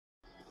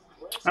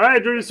All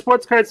right, Georgia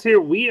Sports Cards here.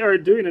 We are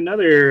doing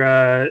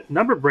another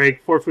number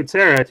break for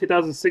Futera,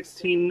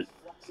 2016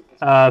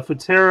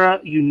 Futera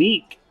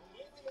Unique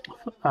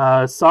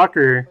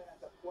Soccer.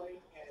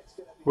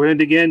 We're going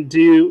to again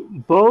do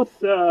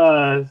both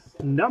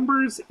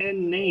numbers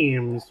and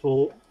names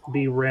will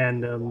be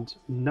randomed.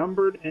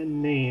 Numbered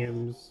and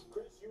names.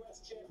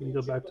 Let me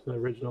go back to the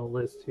original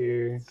list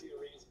here.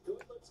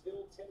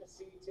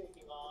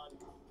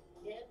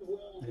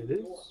 There it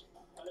is.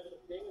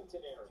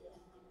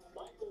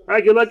 All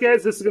right, good luck,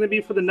 guys. This is going to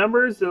be for the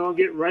numbers, and I'll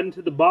get right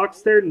into the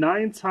box there.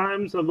 9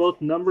 times on both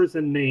numbers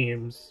and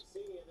names.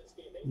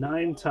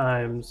 9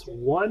 times.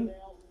 1,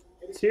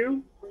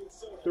 2,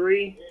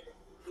 3,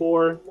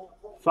 4,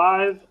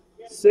 5,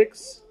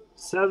 6,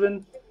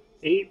 7,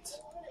 8,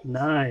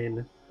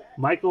 9.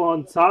 Michael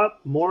on top,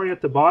 Maury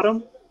at the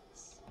bottom.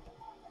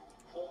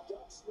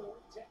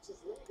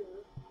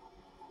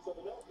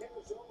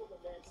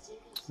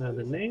 Now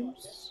the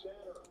names.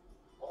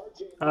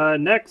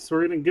 Next,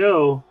 we're going to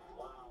go.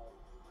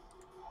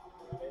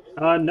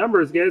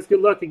 Numbers, guys.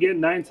 Good luck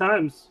again. 9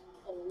 times.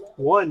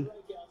 1,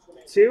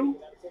 2,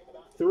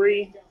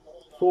 3,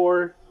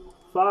 4,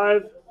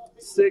 5,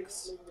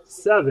 6,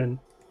 7,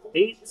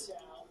 8,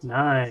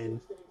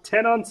 9.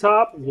 10 on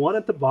top, 1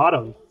 at the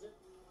bottom.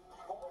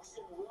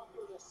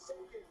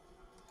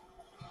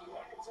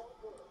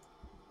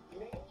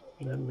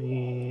 Let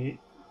me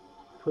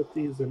put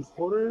these in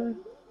order.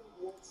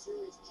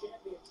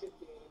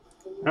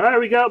 All right,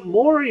 we got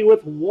Maury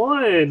with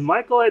 1,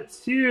 Michael at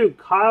 2,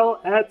 Kyle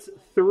at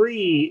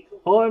 3,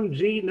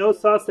 OMG No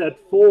Sauce at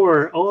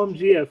 4,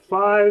 OMG at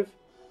 5,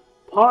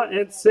 Pot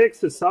at 6,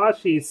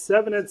 Hisashi,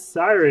 7 at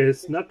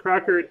Cyrus,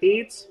 Nutcracker at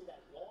 8,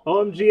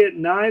 OMG at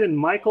 9, and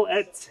Michael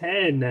at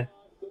 10.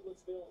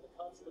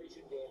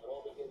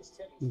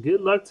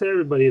 Good luck to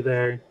everybody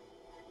there.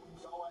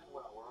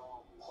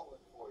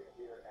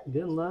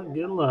 Good luck,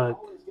 good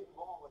luck.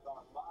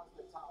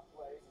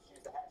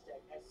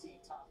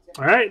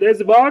 All right, there's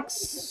the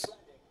box.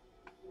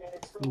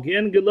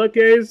 Again, good luck,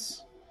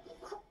 guys.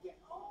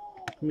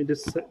 Let me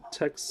just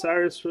text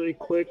Cyrus really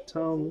quick,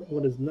 tell him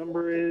what his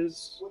number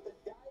is.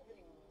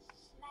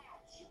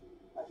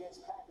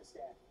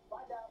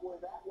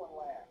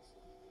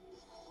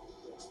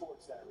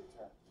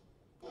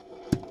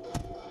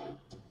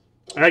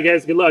 All right,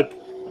 guys, good luck.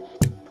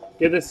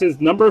 Okay, this is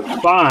number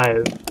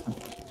 5.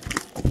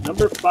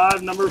 Number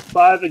 5, number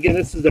 5. Again,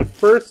 this is the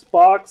first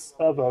box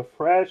of a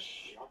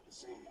fresh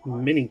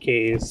mini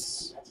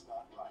case.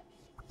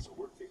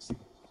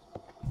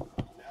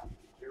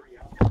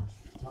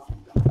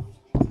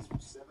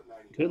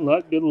 Good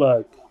luck, good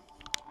luck.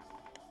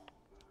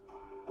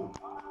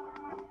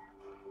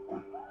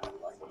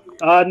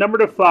 Number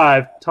to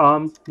 5,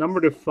 Tom. Number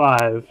to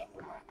 5.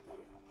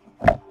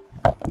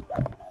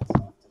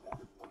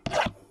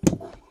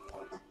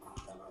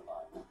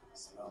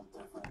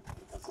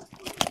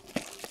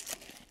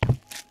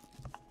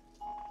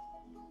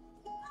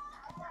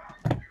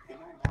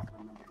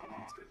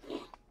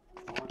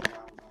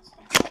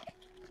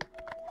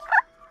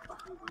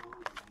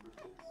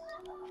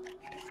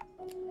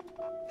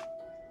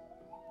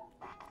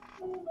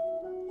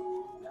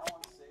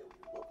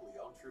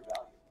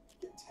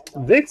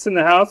 Vic's in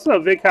the house. What's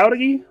up, Vic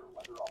Howdy?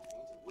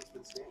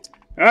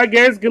 All right,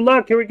 guys, good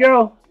luck. Here we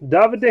go.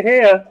 David De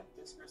Gea.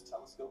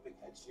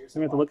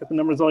 We have to look at the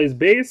numbers on his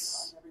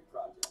base.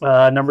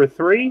 Number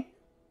 3,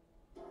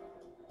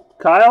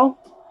 Kyle.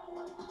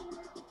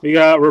 We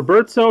got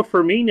Roberto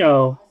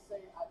Firmino,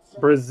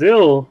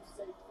 Brazil,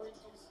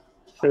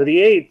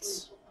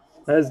 38.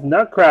 That's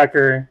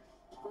Nutcracker.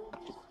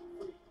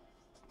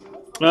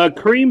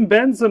 Karim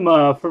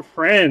Benzema for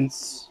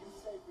France.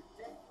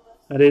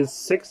 That is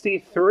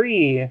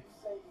 63.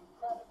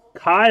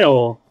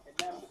 Kyle.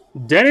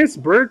 Dennis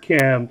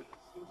Bergkamp.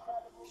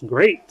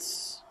 Great.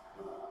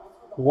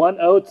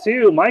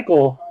 102.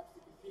 Michael.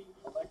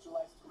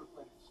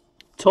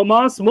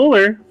 Thomas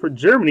Muller for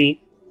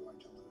Germany.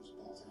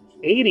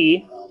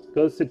 80.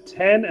 Goes to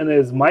 10. And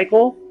there's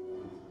Michael.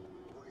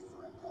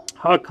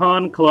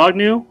 Hakan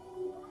Kalagnu.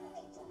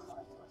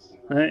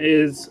 That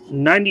is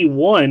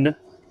 91. A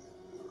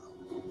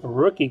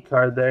rookie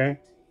card there.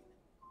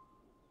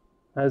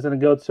 That's going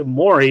to go to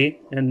Maury.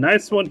 And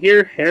nice one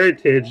here,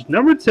 Heritage.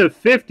 Number to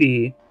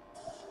 50,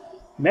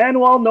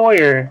 Manuel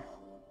Neuer.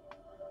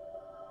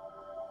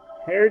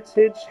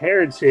 Heritage,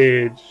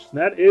 Heritage.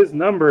 That is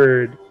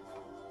numbered.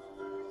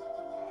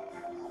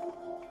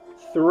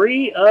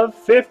 3 of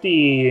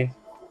 50.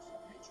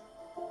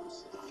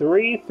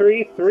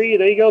 333.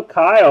 There you go,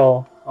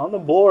 Kyle. On the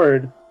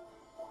board.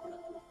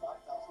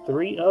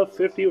 3 of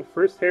 50 with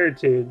first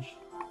Heritage.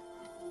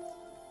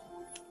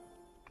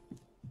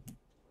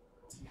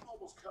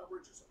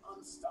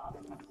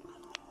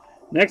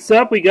 Next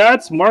up, we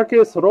got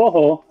Marcus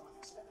Rojo.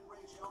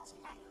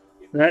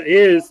 That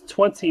is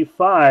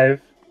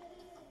 25.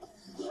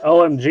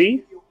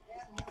 OMG.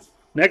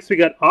 Next, we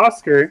got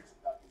Oscar.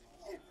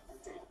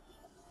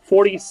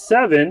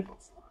 47.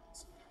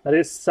 That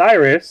is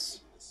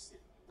Cyrus.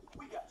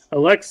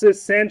 Alexis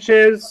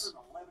Sanchez.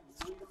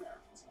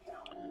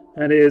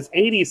 That is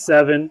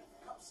 87.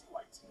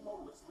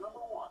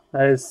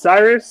 That is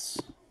Cyrus.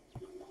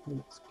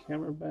 This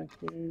camera back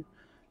here.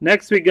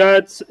 Next we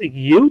got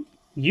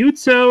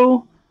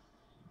Yuto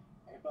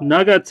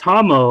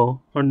Nagatomo,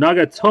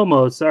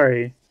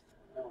 sorry.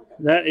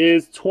 That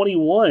is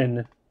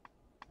 21.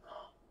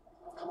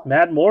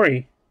 Matt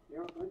Morey.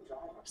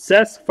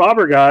 Cesc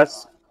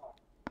Fabregas.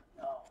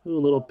 Ooh, a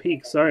little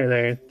peek, sorry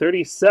there.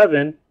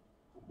 37.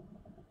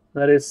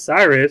 That is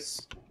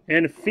Cyrus.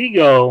 And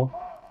Figo.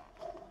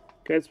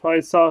 You guys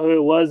probably saw who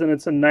it was, and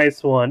it's a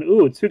nice one.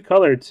 Ooh,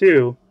 two-color,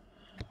 too.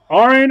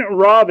 Arjen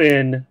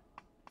Robben.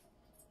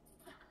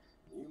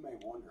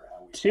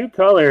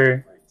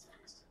 Two-color.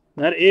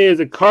 That is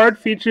a card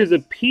features a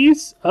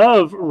piece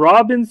of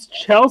Robben's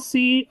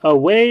Chelsea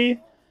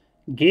away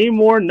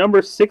game-worn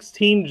number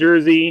 16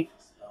 jersey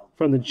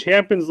from the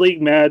Champions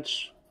League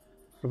match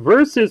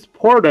versus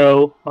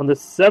Porto on the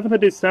 7th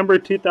of December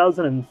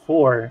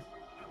 2004.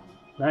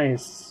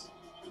 Nice.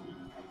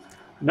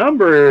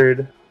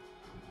 Numbered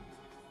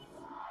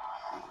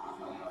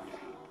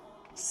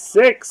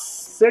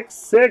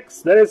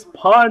 666. That is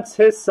Ponce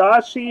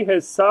Hisashi.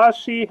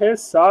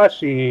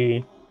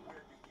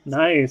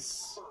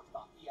 Nice.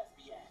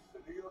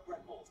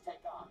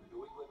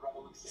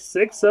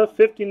 6 of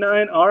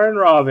 59, Arjen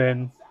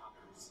Robben.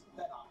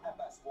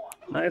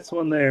 Nice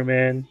one there,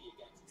 man.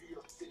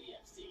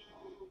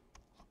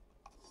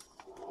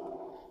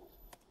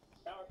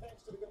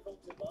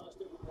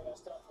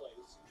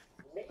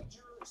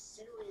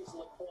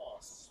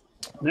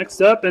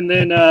 Next up, and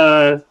then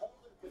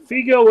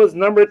Figo was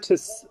numbered to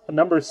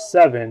number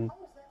 7.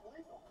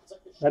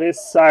 That is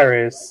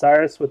Cyrus.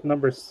 Cyrus with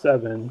number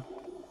 7.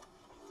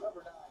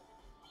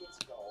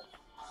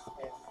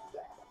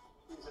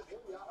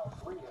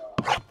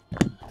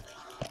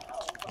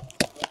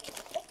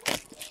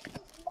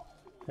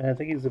 And I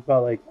think he's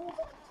about like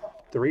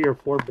 3 or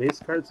 4 base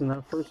cards in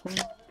that first one.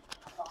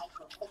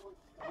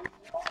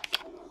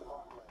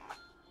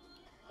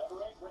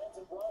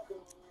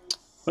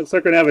 Looks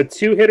like we're going to have a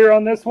 2-hitter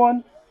on this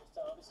one.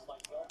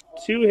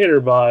 2-hitter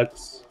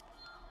box.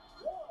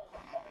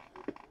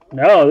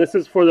 No, this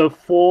is for the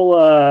full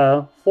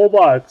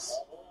box.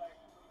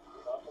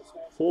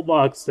 Full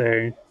box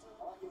there.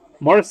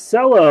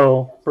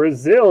 Marcelo,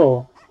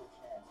 Brazil.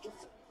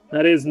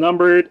 That is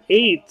numbered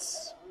 8.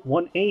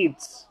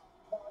 1/8.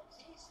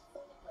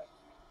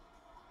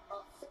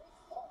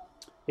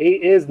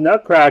 8 is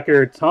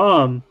Nutcracker,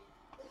 Tom.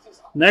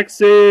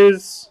 Next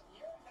is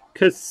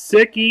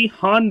Kasuki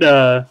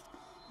Honda.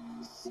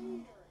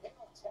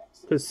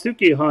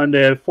 Kasuki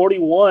Honda,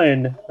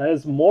 41. That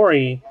is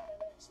Mori.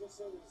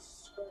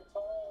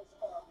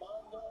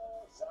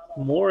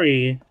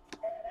 Romelu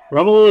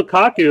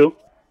Lukaku,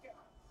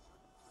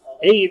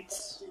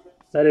 8.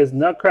 That is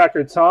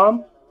Nutcracker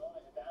Tom.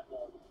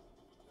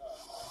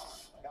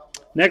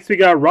 Next we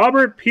got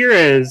Robert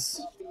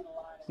Pires.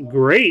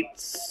 Great.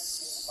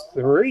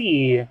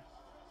 3.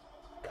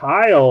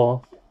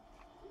 Kyle.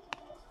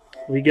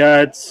 We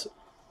got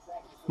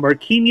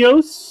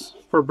Marquinhos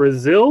for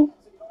Brazil.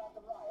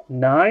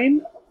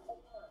 9.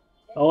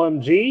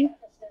 OMG.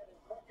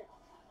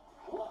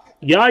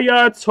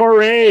 Yaya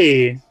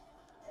Touré.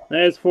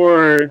 That is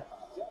for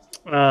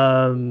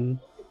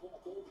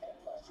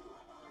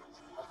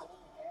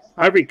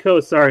Ivory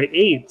Coast, sorry.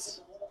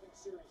 8.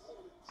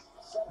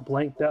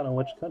 Blanked out on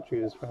which country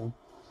it was from.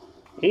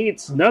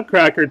 8.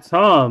 Nutcracker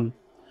Tom.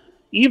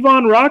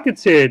 Ivan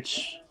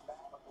Rakitic.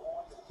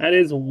 That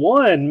is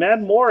 1.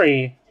 Matt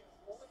Morey.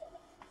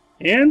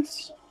 And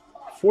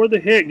for the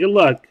hit, good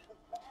luck.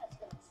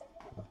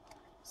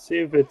 See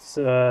if it's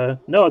no,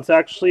 it's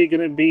actually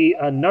going to be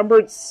a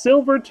numbered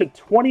silver to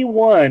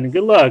 21.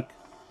 Good luck.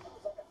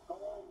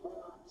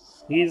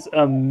 He's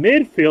a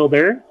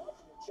midfielder.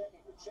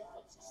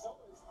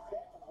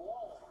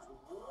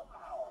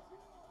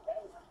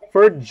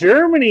 For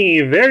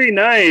Germany, very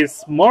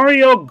nice.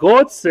 Mario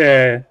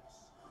Götze.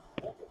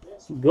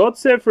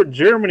 Götze for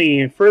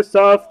Germany. First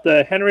off,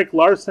 the Henrik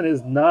Larsson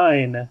is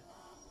 9.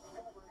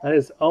 That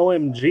is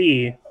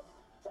OMG.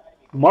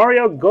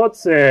 Mario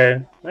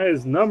Götze. That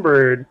is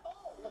numbered.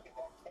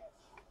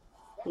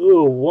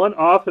 Ooh, 1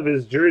 off of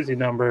his jersey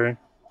number.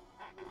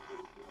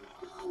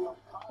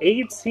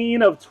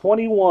 18 of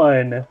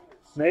 21.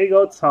 There you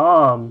go,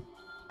 Tom.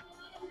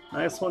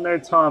 Nice one there,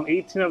 Tom.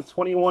 18 of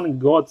 21,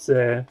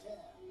 Götze.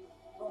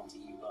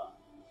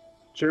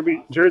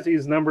 Jersey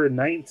is number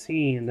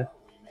 19.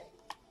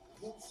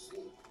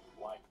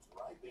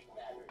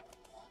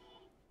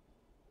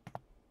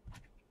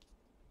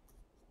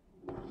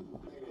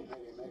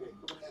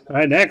 All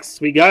right,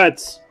 next we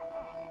got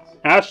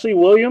Ashley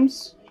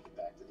Williams.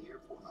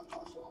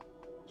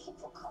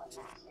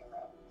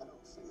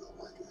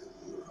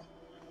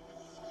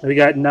 We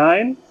got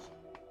 9.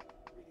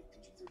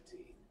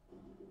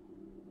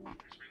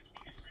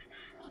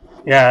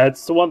 Yeah,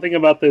 it's the one thing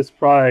about this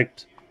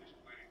product.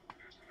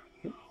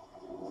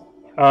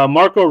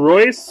 Marco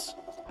Reus,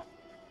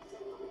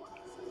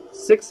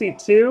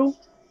 62.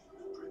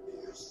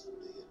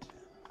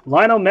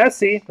 Lionel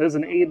Messi, there's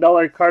an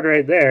 $8 card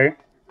right there.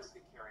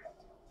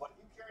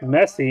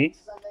 Messi.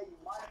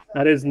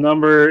 That is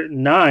number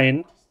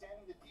 9.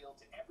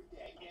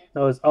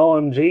 That was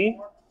OMG.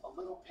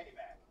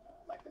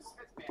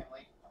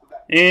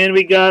 And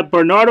we got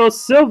Bernardo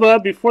Silva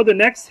before the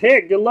next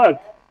hit. Good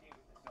luck.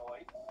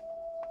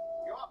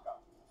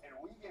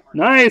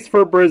 Nice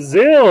for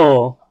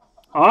Brazil.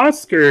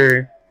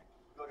 Oscar.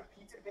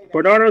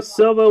 Bernardo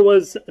Silva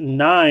was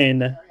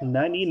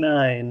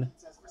 9.99.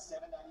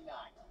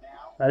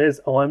 That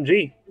is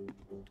OMG.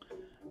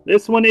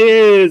 This one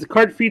is,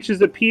 card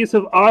features a piece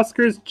of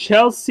Oscar's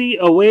Chelsea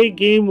away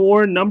game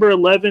worn number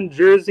 11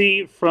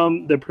 jersey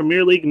from the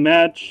Premier League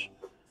match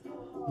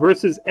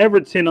versus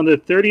Everton on the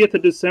 30th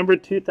of December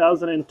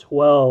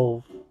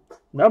 2012.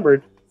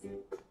 Numbered.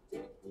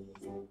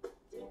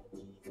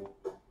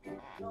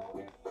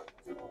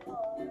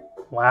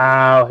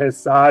 Wow,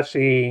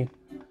 Hisashi.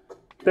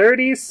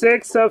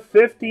 36 of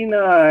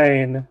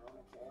 59.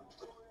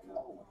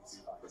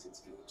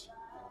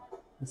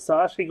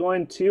 Hisashi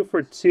going 2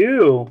 for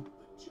 2.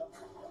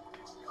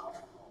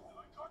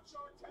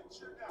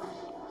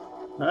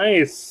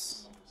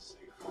 Nice.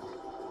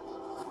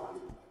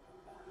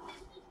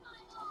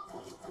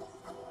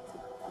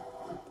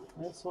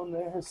 Nice one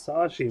there,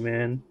 Hisashi,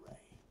 man.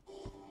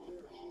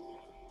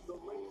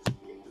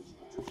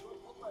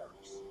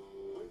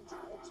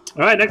 All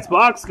right, next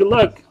box. Good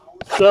luck.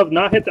 Still have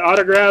not hit the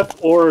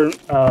autograph or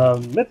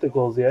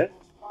mythicals yet.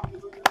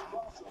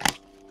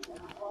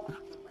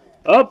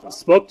 Oh,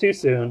 spoke too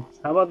soon.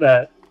 How about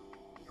that?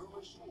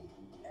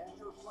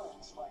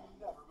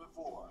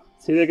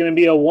 It's either going to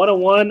be a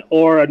 1-of-1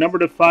 or a number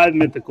to 5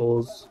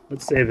 mythicals.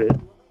 Let's save it.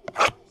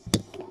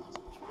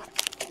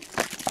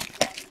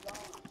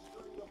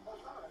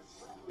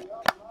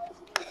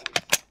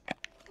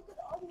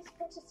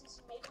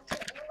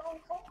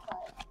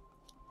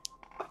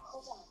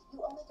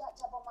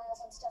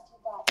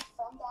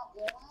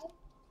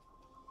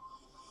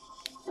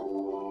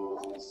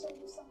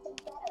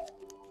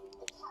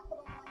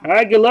 All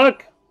right, good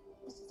luck.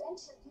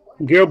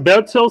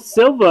 Gilberto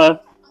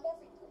Silva,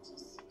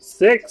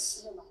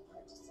 6.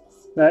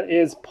 That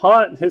is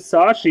Pont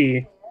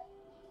Hisashi.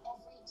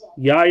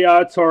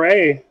 Yaya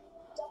Toure.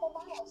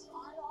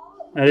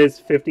 That is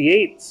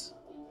 58.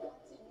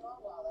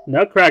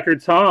 Nutcracker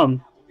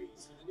Tom.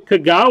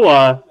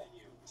 Kagawa,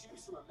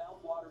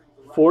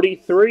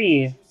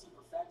 43.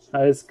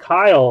 That is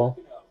Kyle.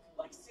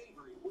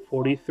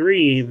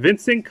 43.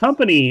 Vincent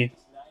Company.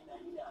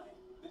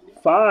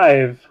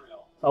 5.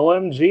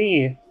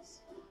 OMG.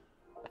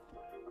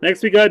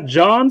 Next we got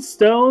John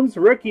Stones,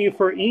 rookie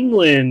for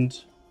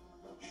England.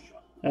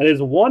 That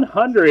is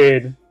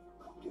 100.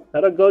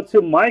 That'll go to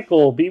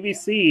Michael,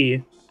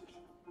 BBC.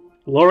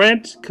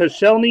 Laurent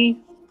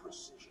Koscielny,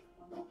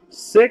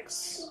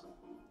 6.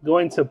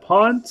 Going to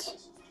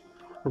Pont.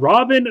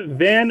 Robin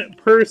Van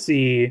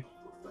Persie,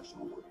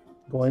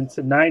 going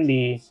to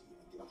 90.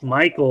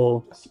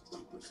 Michael.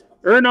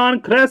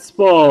 Hernan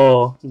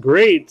Crespo,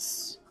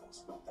 greats.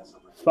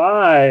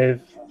 5.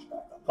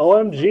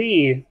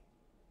 OMG.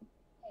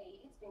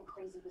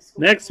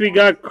 Next we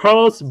got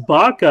Carlos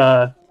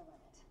Baca.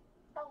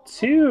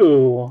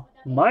 2.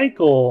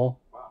 Michael.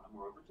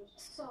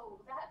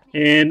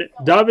 And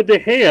David De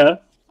Gea.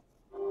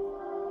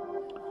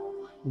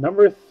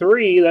 Number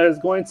 3, that is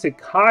going to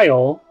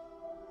Kyle.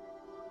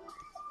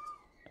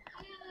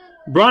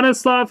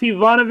 Branislav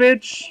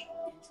Ivanovic.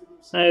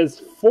 That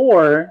is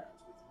 4.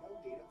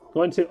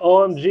 Going to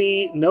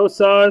OMG, No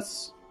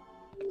Sauce.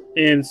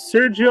 And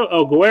Sergio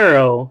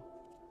Aguero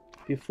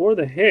before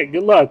the hit.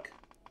 Good luck.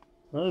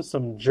 Those are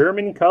some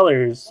German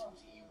colors.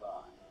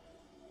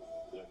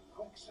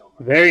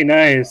 Very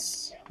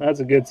nice. That's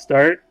a good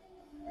start.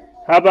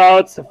 How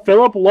about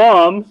Philipp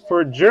Lahm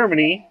for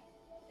Germany?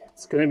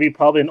 It's going to be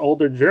probably an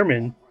older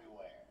German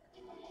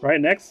right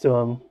next to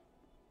him.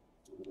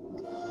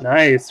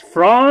 Nice.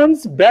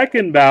 Franz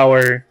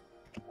Beckenbauer.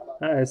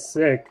 That is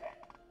sick.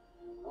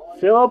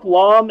 Philipp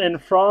Lahm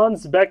and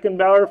Franz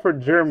Beckenbauer for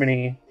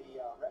Germany.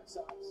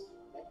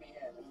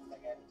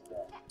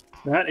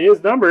 That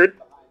is numbered.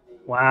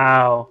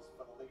 Wow.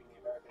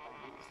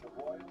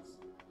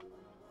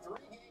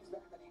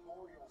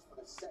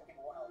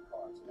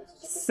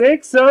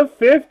 6 of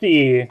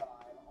 50.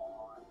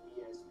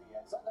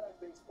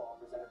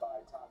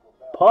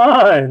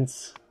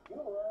 Punts.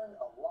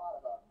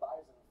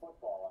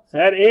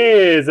 That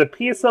is a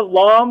piece of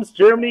Lahm's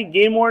Germany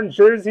game-worn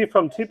jersey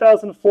from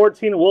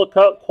 2014 World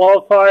Cup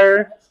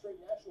qualifier.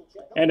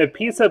 And a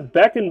piece of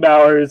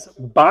Beckenbauer's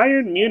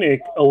Bayern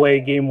Munich away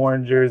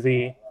game-worn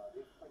jersey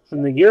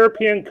from the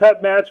European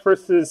Cup match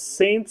versus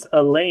Saint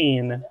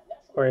Elaine,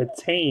 or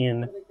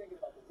Atane,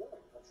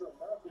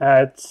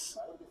 at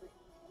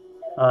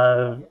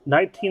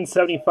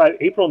 1975,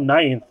 April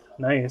 9th.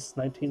 Nice,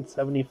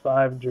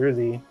 1975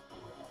 jersey.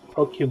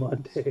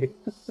 Pokemon Day.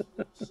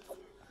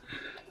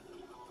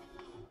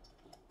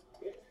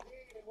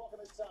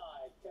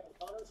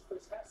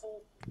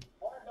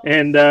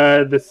 And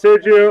the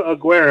Sergio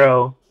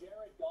Aguero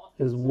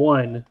is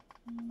 1.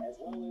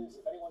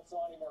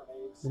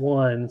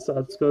 1, so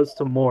it goes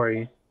to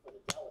Maury.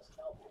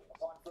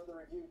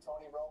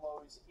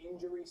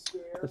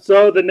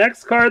 So the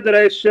next card that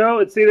I show,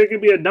 it's either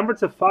going to be a number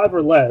to 5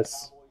 or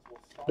less.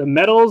 The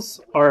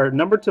medals are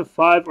number to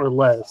 5 or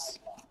less.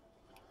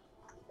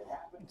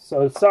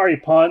 So sorry,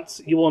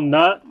 Ponce, you will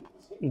not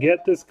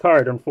get this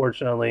card,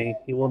 unfortunately.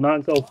 You will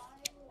not go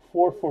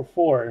 4 for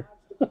 4.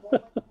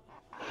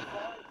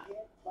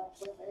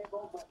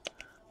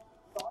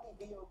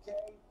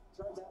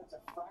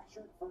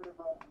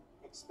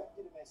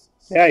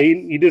 Yeah,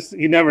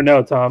 you never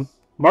know, Tom.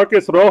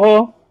 Marcus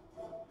Rojo,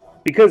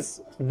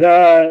 because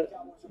the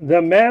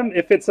mem,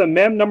 if it's a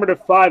mem number to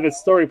 5, it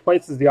still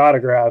replaces the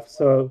autograph,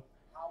 so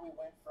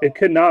it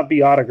could not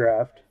be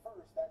autographed.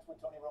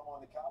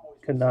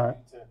 Could not.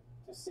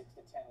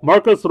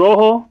 Marcos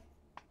Rojo,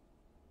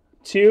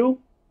 2.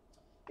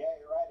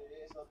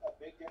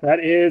 That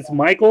is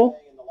Michael.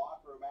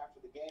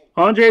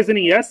 Andres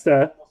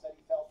Iniesta.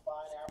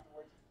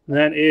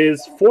 That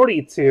is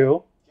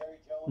 42.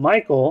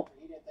 Michael.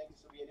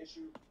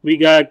 We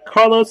got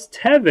Carlos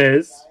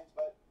Tevez.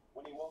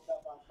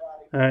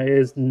 That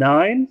is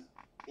 9.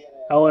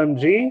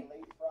 LMG.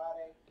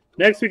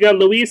 Next we got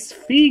Luis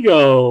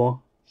Figo.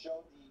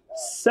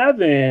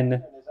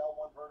 7.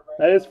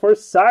 That is for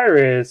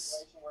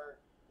Cyrus.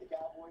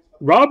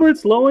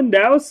 Roberts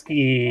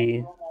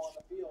Lewandowski.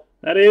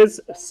 That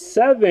is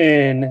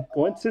 7.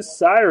 Going to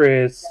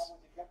Cyrus.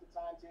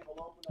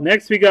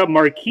 Next we got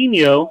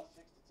Marquinhos.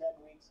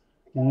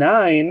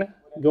 9.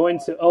 Going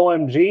to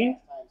OMG.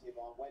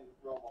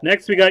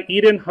 Next we got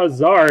Eden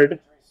Hazard.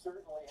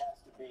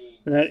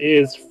 That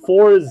is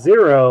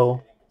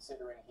 4-0.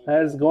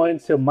 That is going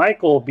to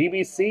Michael,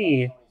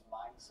 BBC.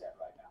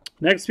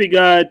 Next we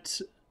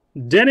got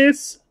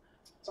Dennis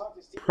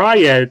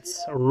Prayet,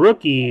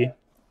 rookie.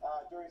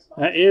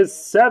 That is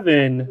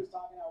 7.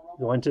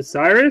 Going to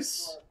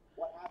Cyrus.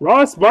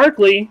 Ross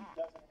Barkley.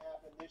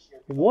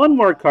 One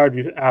more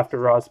card after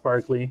Ross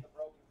Barkley.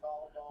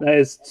 That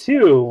is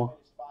 2.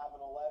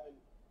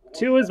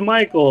 2 is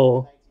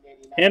Michael.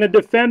 And a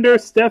defender,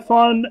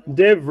 Stefan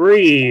De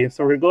Vries.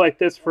 So we're going to go like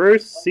this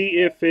first. See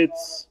if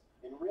it's...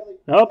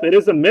 Nope, it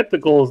is a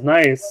Mythicals.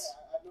 Nice.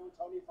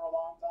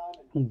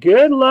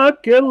 Good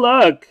luck, good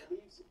luck.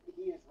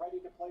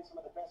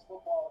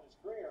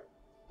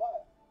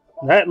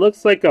 That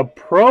looks like a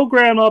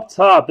program up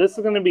top. This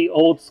is going to be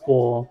old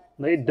school.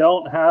 They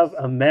don't have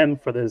a mem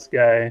for this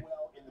guy.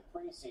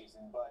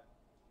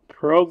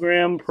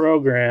 Program.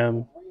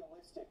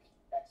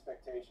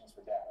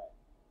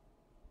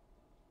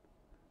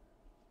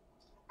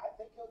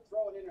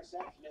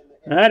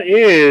 That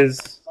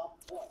is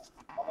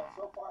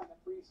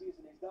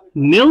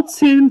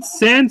Nilton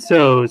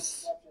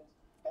Santos.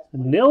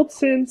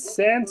 Nilton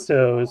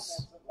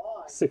Santos.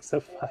 6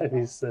 of 5,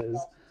 he says.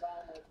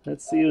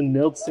 Let's see who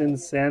Nilton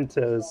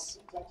Santos.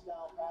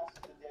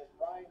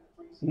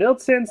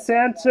 Nilton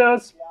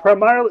Santos,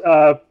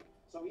 primarily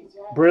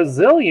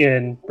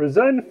Brazilian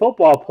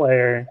football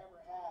player.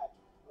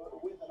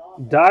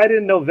 Died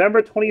in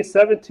November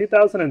 27,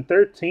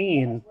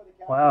 2013.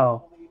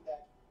 Wow.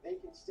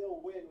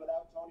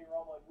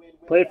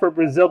 Played for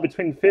Brazil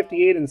between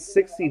 58 and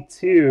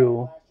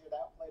 62.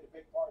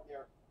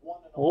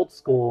 Old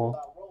school.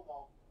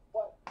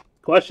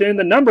 Question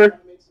the number.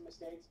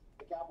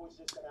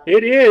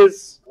 It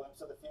is.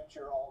 Glimpse of the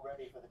future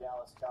already for the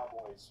Dallas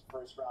Cowboys.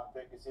 First round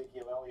pick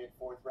Ezekiel Elliott,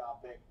 4th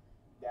round pick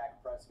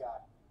Dak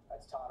Prescott.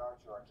 That's Todd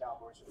Archer, our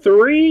Cowboys.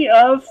 3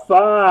 of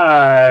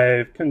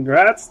 5.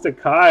 Congrats to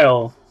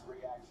Kyle.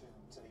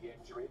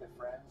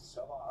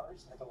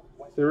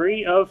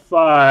 3 of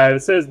 5.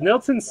 It says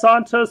Nilton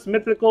Santos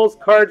Mythicals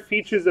card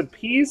features a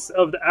piece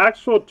of the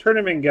actual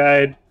tournament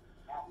guide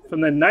from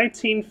the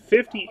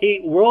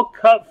 1958 World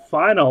Cup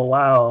final.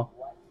 Wow.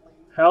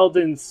 Held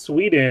in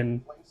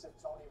Sweden.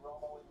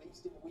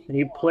 And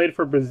he played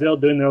for Brazil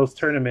during those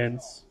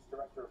tournaments.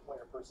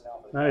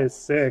 That is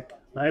sick.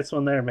 Nice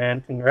one there,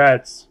 man.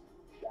 Congrats.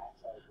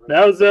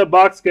 That was a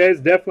box, guys.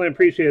 Definitely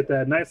appreciate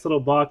that. Nice little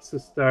box to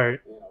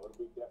start.